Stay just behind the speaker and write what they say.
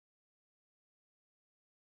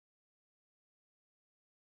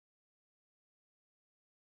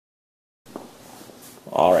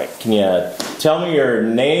All right. Can you tell me your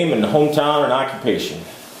name and hometown and occupation?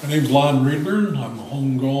 My name's Lon Reidburn. I'm a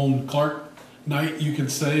homegrown Clark Knight, you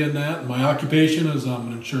could say, in that. My occupation is I'm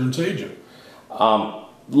an insurance agent.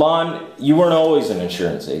 Lon, you weren't always an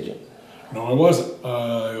insurance agent. No, I wasn't.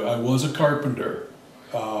 I was a carpenter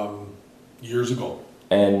years ago.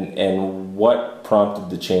 And what prompted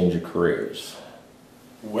the change of careers?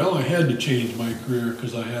 Well, I had to change my career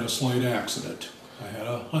because I had a slight accident. I had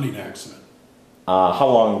a hunting accident. How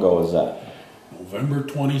long ago was that? November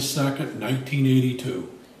 22nd,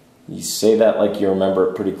 1982. You say that like you remember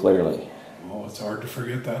it pretty clearly. Oh, it's hard to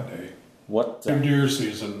forget that day. What? Deer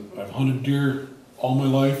season. I've hunted deer all my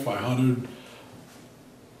life. I hunted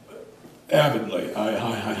avidly.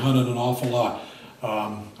 I hunted an awful lot.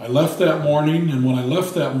 I left that morning, and when I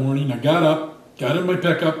left that morning, I got up, got in my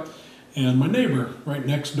pickup, and my neighbor right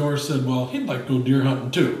next door said, well, he'd like to go deer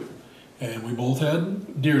hunting too. And we both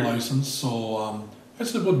had deer license, so I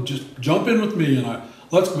said, well, just jump in with me, and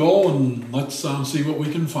let's go and let's see what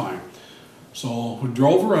we can find. So we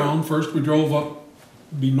drove around. First we drove up,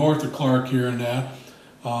 be north of Clark here and that.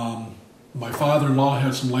 My father-in-law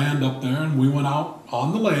had some land up there, and we went out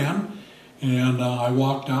on the land, and I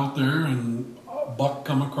walked out there, and a buck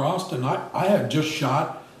come across, and I had just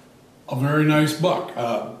shot a very nice buck.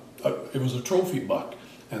 It was a trophy buck,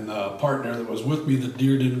 and the partner that was with me, the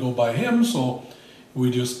deer didn't go by him, so we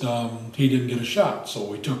just, he didn't get a shot. So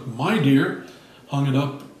we took my deer, hung it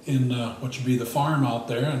up in what should be the farm out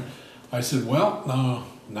there, and I said, well,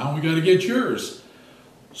 now we got to get yours.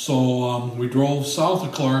 So we drove south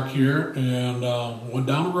of Clark here and went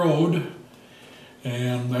down the road,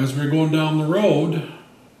 and as we were going down the road,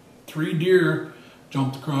 3 deer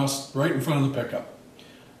jumped across right in front of the pickup.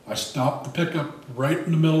 I stopped the pickup right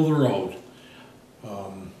in the middle of the road.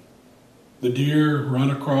 The deer run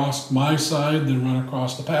across my side, then run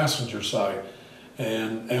across the passenger side.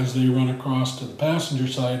 And as they run across to the passenger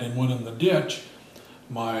side and went in the ditch,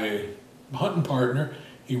 my hunting partner,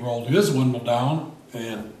 he rolled his window down,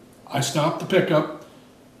 and I stopped the pickup,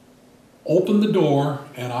 opened the door,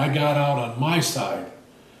 and I got out on my side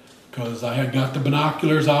because I had got the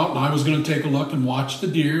binoculars out, and I was going to take a look and watch the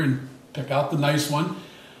deer and pick out the nice one.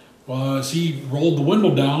 Well, as he rolled the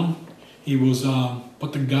window down, he was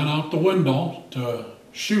put the gun out the window to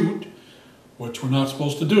shoot, which we're not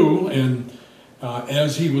supposed to do, and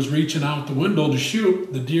as he was reaching out the window to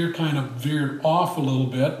shoot, the deer kind of veered off a little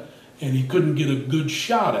bit, and he couldn't get a good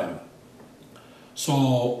shot at him.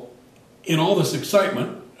 So, in all this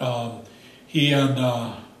excitement, he had,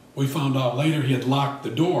 we found out later he had locked the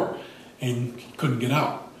door and he couldn't get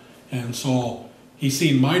out. And so he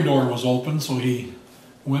seen my door was open, so he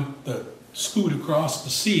went to scoot across the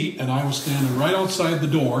seat, and I was standing right outside the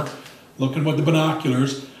door looking with the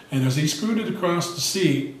binoculars, and as he scooted across the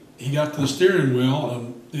seat, he got to the steering wheel,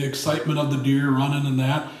 and the excitement of the deer running and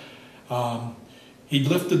that, he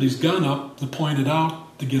lifted his gun up to point it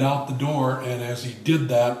out to get out the door, and as he did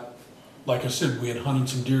that, like I said, we had hunted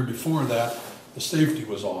some deer before that, the safety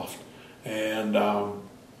was off. And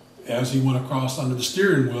as he went across under the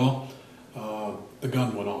steering wheel, the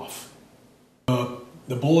gun went off.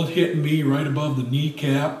 The bullet hit me right above the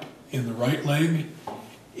kneecap in the right leg.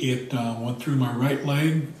 It went through my right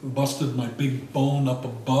leg, busted my big bone up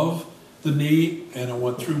above the knee, and it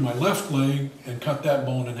went through my left leg and cut that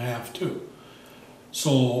bone in half too.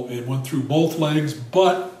 So it went through both legs,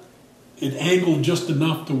 but it angled just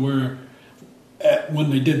enough to where when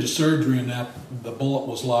they did the surgery and that, the bullet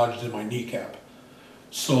was lodged in my kneecap.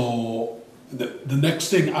 So the next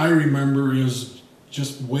thing I remember is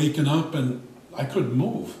just waking up, and I couldn't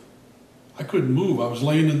move. I couldn't move. I was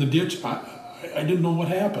laying in the ditch. I didn't know what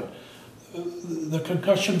happened. The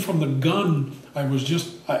concussion from the gun, I was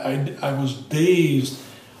dazed.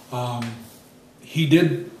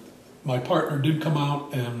 My partner did come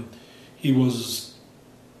out, and he was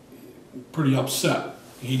pretty upset.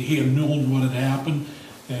 He had known what had happened,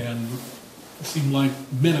 and it seemed like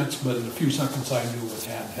minutes, but in a few seconds I knew what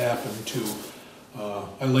had happened too.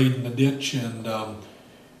 I laid in the ditch, and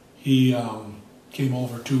he came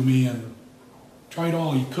over to me and tried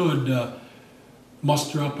all he could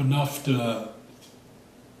muster up enough to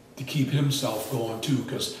keep himself going too,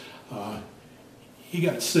 because he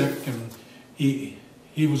got sick and he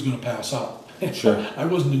was going to pass out. Sure. I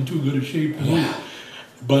wasn't in too good a shape to move.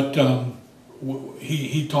 But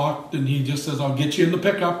he talked, and he just says, I'll get you in the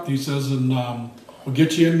pickup. He says, and we'll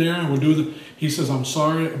get you in there, and we'll do the, he says, I'm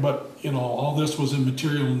sorry, but you know, all this was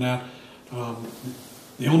immaterial in that.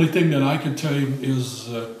 The only thing that I can tell you is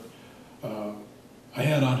I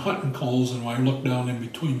had on hunting clothes, and when I looked down in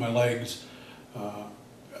between my legs,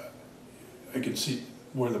 I could see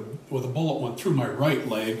where the bullet went through my right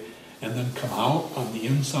leg and then come out on the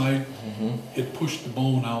inside, it pushed the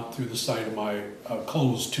bone out through the side of my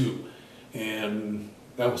clothes too, and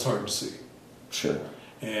that was hard to see. Sure.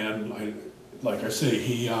 And like I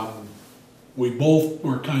say, we both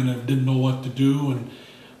were kind of didn't know what to do,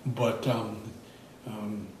 but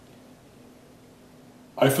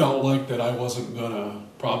I felt like that I wasn't gonna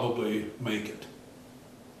probably make it.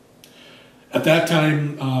 At that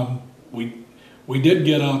time, we did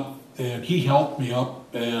get up, and he helped me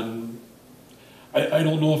up, and I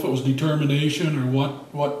don't know if it was determination or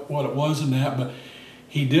what it was in that, but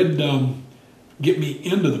he did get me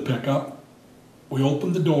into the pickup. We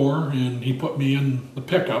opened the door, and he put me in the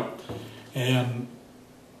pickup, and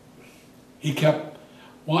he kept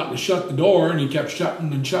wanting to shut the door, and he kept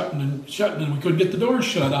shutting and shutting and shutting, and we couldn't get the door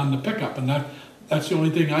shut on the pickup, and that's the only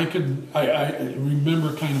thing I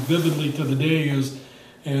remember kind of vividly to the day is,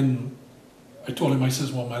 and I told him, I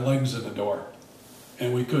says, well, my leg's in the door,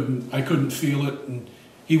 and I couldn't feel it, and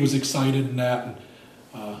he was excited and that,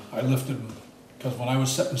 and I lifted him, because when I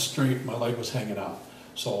was sitting straight, my leg was hanging out,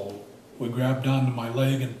 so we grabbed onto my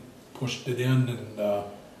leg and pushed it in and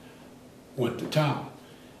went to town.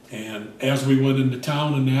 And as we went into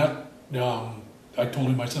town and that, I told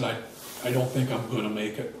him, I said, I don't think I'm going to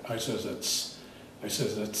make it. I says it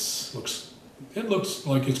looks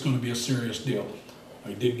like it's going to be a serious deal.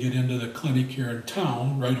 I did get into the clinic here in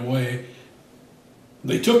town right away.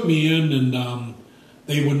 They took me in, and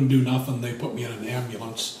they wouldn't do nothing. They put me in an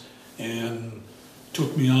ambulance and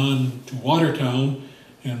took me on to Watertown,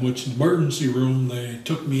 in which emergency room they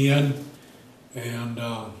took me in, and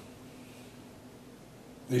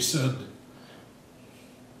they said,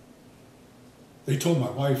 they told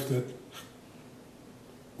my wife that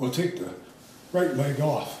we'll take the right leg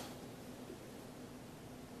off.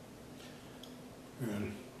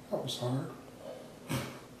 And that was hard.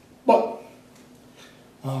 But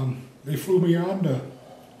they flew me on to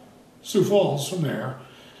Sioux Falls from there.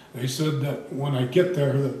 They said that when I get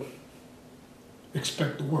there, that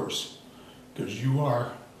expect the worst, because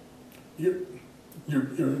you're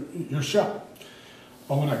shot.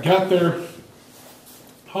 But when I got there,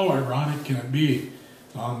 how ironic can it be?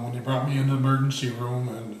 When they brought me in the emergency room,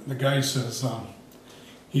 and the guy says,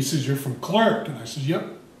 he says, you're from Clark, and I said,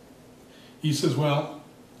 yep. He says, well,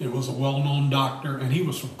 it was a well-known doctor, and he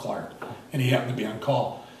was from Clark, and he happened to be on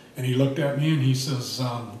call. And he looked at me, and he says,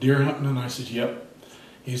 deer hunting, and I said, yep.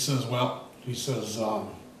 He says, well,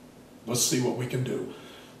 let's see what we can do.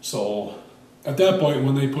 So at that point,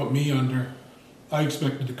 when they put me under, I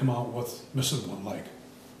expected to come out with missing one leg.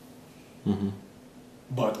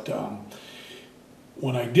 But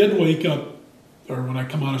when I did wake up, or when I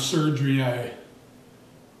come out of surgery,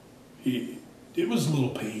 it was a little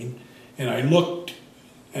pain, and I looked,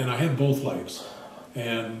 and I had both legs.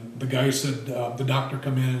 And the guy said, the doctor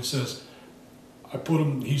come in and says,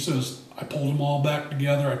 he says, I pulled them all back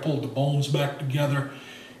together. I pulled the bones back together.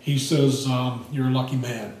 He says, you're a lucky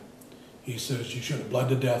man. He says, you should have bled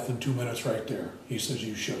to death in 2 minutes right there. He says,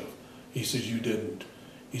 you should have. He says, you didn't.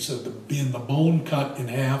 He said, being the bone cut in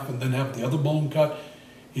half and then have the other bone cut,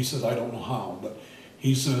 he says, I don't know how, but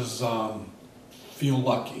he says, feel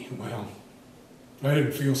lucky. Well, I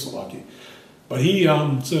didn't feel so lucky. But he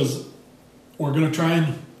says, we're going to try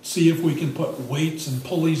and see if we can put weights and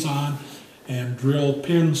pulleys on and drill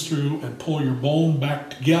pins through and pull your bone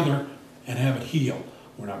back together and have it heal.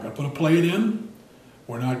 We're not going to put a plate in.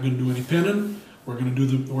 We're not going to do any pinning. We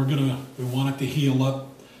want it to heal up.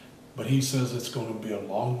 But he says it's going to be a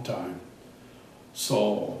long time.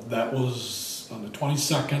 So that was on the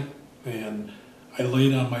 22nd, and I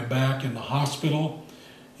laid on my back in the hospital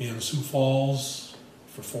in Sioux Falls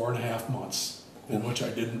for 4.5 months, in which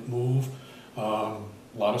I didn't move. A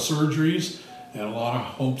lot of surgeries and a lot of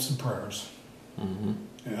hopes and prayers.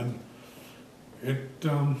 And it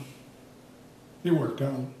worked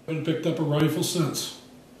out. I haven't picked up a rifle since.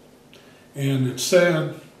 And it's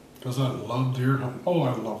sad, because I love deer hunting. Oh,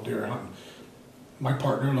 I love deer hunting. My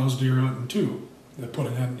partner loves deer hunting too.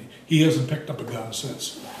 He hasn't picked up a gun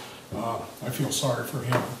since. I feel sorry for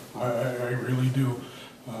him. I really do.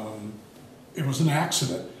 It was an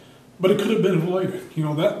accident, but it could have been avoided. You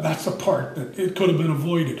know, that's the part that it could have been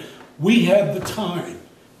avoided. We had the time.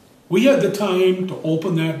 We had the time to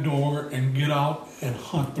open that door and get out and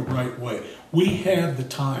hunt the right way. We had the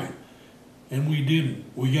time. And we didn't.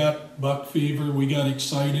 We got buck fever. We got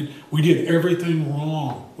excited. We did everything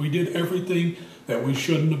wrong. We did everything that we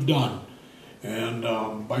shouldn't have done. And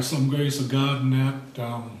by some grace of God and that,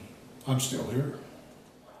 I'm still here.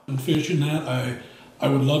 And fishing that, I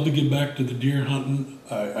would love to get back to the deer hunting.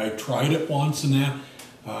 I tried it once and that.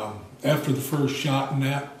 After the first shot and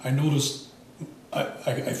that, I noticed,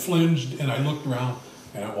 I flinged and I looked around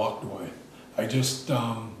and I walked away. I just,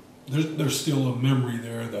 there's still a memory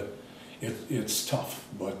there that it's tough,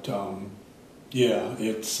 but yeah,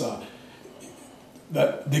 it's,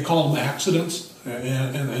 that they call them accidents,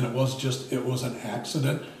 and it was an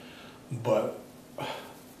accident, but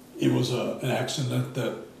it was an accident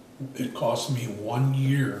that it cost me 1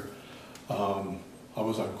 year. I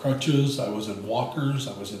was on crutches, I was in walkers,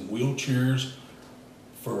 I was in wheelchairs.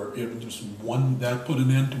 It was that put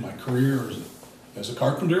an end to my career as a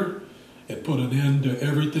carpenter. It put an end to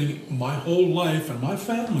everything. My whole life and my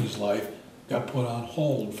family's life got put on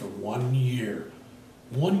hold for 1 year.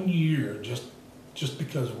 1 year, just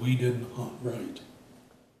because we didn't hunt right.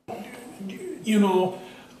 You know,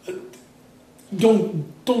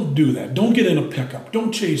 don't do that. Don't get in a pickup.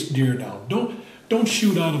 Don't chase deer down. Don't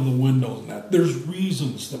shoot out of the windows and that. There's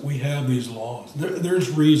reasons that we have these laws. There's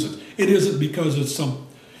reasons. It isn't because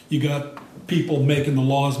you got people making the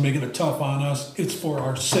laws, making it tough on us. It's for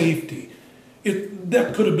our safety.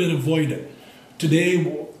 That could have been avoided.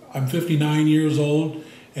 Today, I'm 59 years old,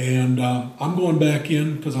 and I'm going back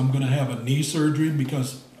in because I'm going to have a knee surgery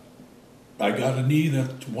because I got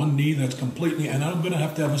one knee that's completely, and I'm going to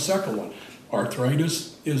have a second one.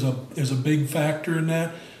 Arthritis is a big factor in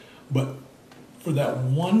that, but for that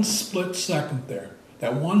one split second there,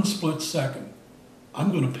 I'm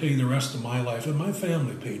going to pay the rest of my life, and my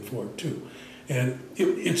family paid for it too. And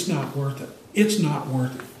it's not worth it. It's not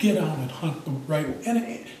worth it. Get out and hunt the right way.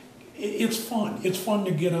 And it's fun. It's fun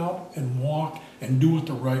to get out and walk and do it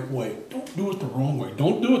the right way. Don't do it the wrong way.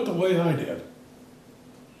 Don't do it the way I did.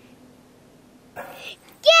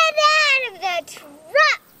 Get out of the truck!